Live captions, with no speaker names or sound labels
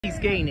He's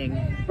gaining.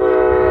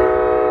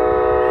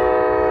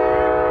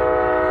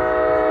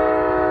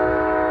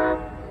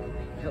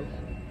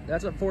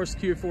 That's what forced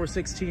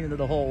Q416 into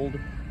the hold.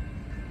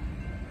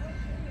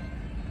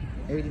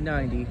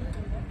 80-90.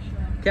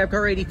 Cab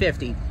car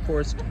 80-50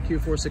 forced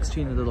Q416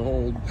 into the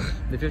hold.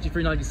 The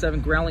 5397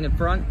 growling in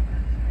front.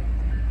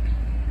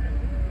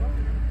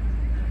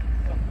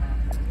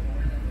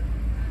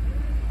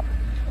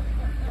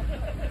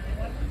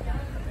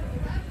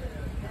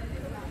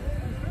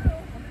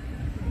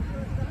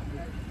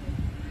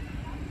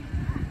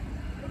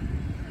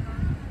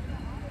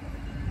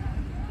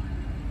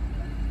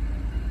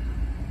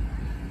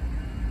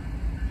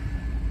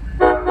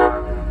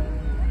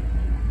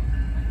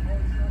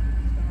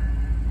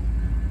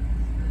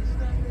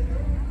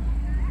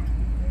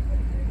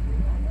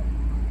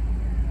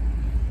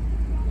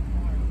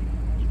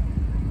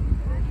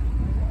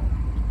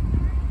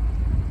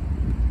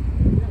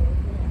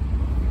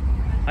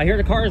 I hear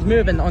the cars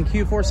moving on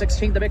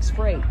Q416, the big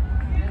freight.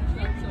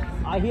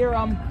 I hear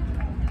them.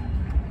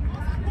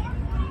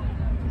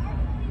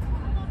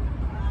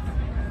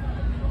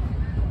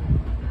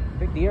 I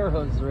think the air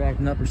hoses are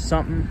acting up or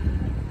something.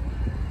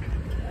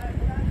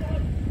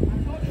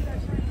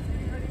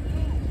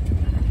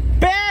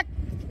 Back!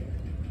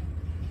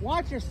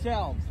 Watch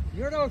yourselves.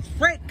 You're those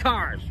freight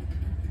cars.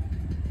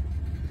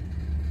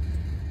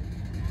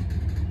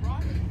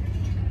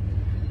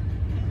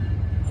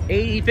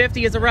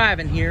 $80.50 is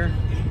arriving here.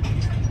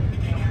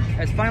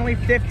 As finally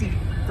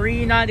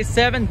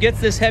 5397 gets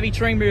this heavy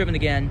train moving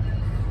again.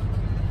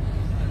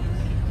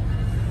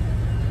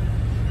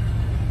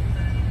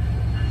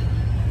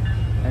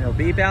 And it'll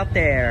beep out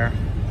there.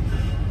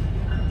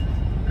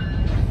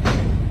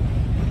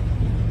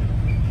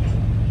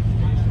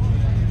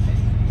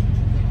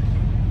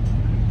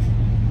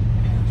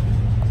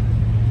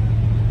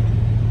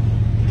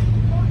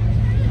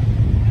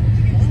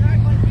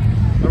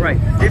 All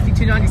right,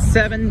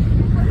 5297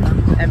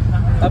 and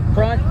up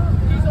front.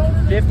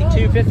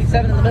 52,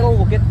 57 in the middle,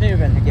 we'll get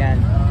moving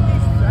again.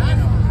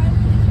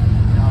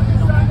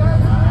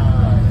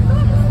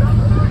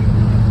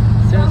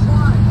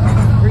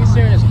 Pretty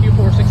soon as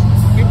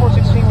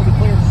Q416 will be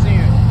cleared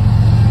soon.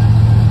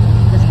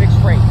 This big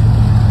freight.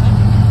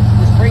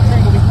 This freight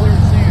train will be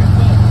cleared soon.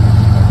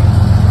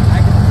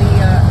 I can see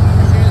as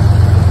soon as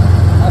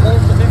I'll hold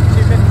the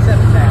 52,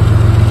 57 back.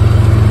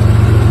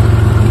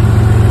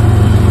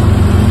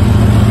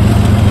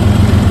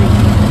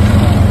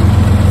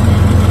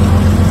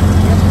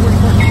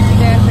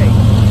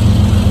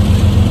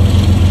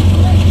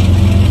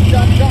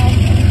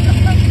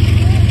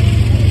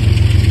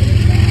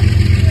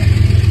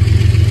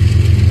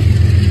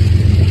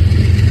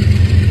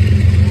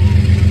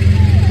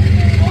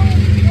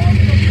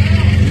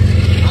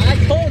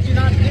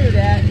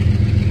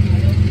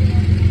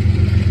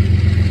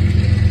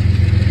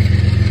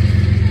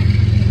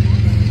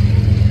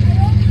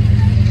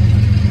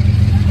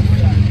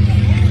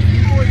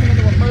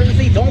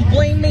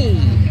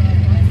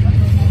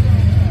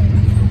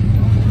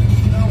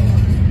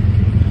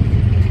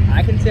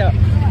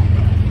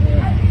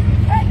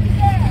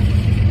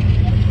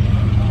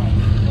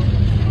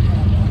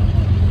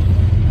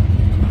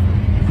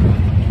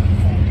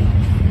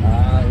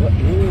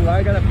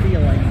 I got a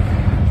feeling.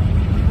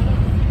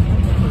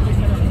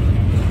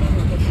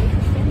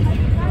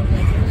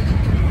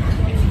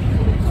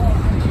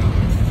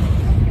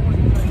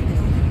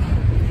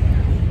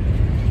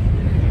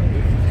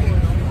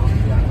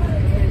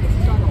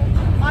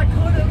 I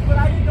could have, but I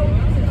didn't know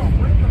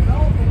ring the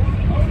bell.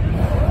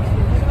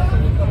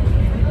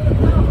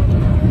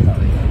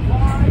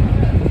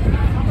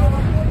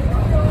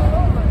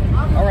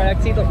 All right, I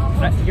see the.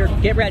 Here,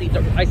 get ready.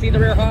 I see the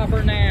rear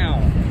hopper now.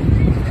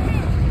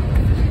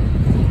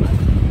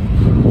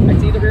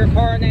 The rear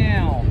car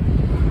now.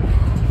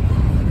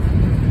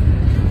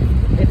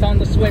 It's on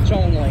the switch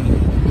only.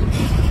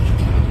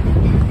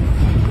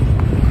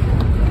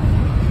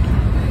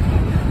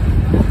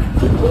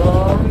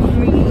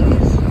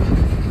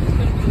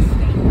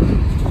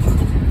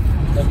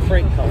 The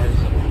freight cars.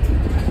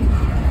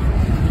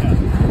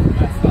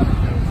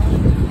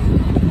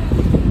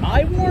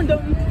 I warned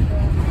them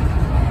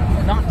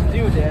not to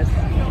do this,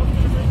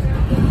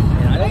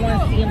 and I don't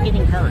want to see them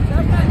getting hurt.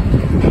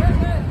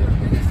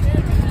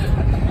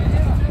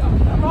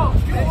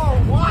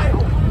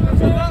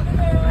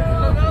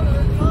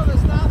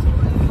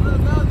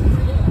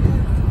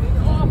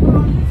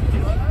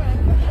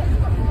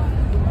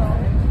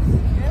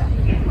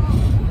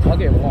 I'll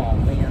get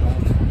wrong, man.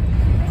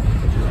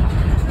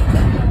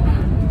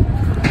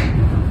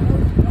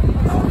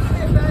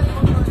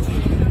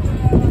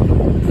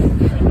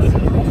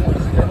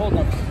 They're holding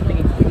up.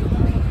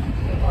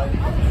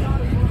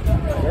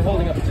 They're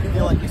holding up. I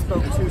feel like you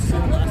spoke too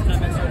soon last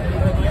time I started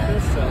like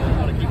this, so I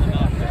want to keep them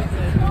off.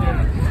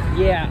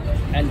 Yeah,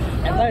 and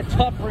let a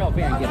tough rail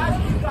fan get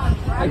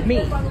them. Like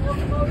me.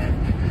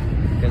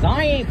 Because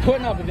I ain't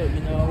putting up with it,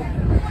 you know.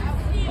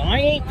 I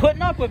ain't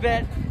putting up with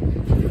it.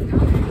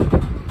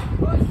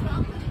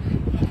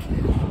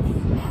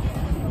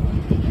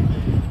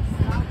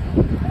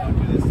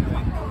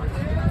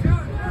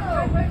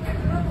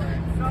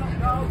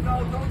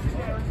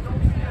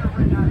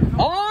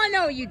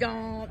 you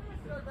don't.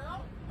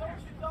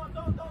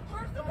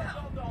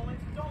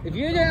 If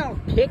you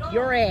don't, kick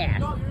your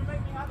ass.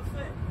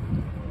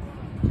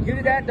 You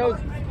do that,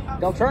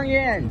 they'll turn you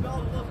in.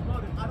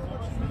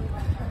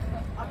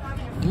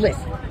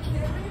 Listen.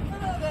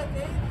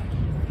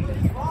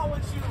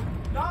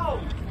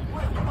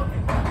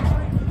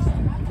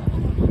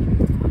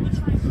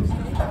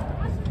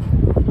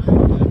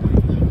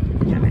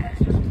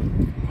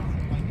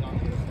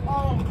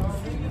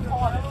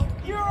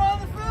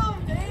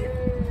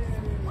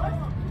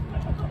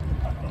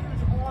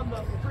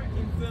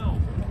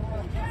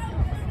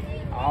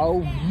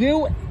 Oh,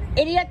 you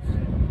idiot!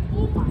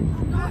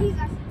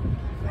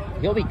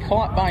 You'll be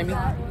caught by me.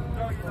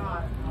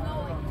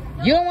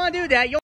 You don't want to do that.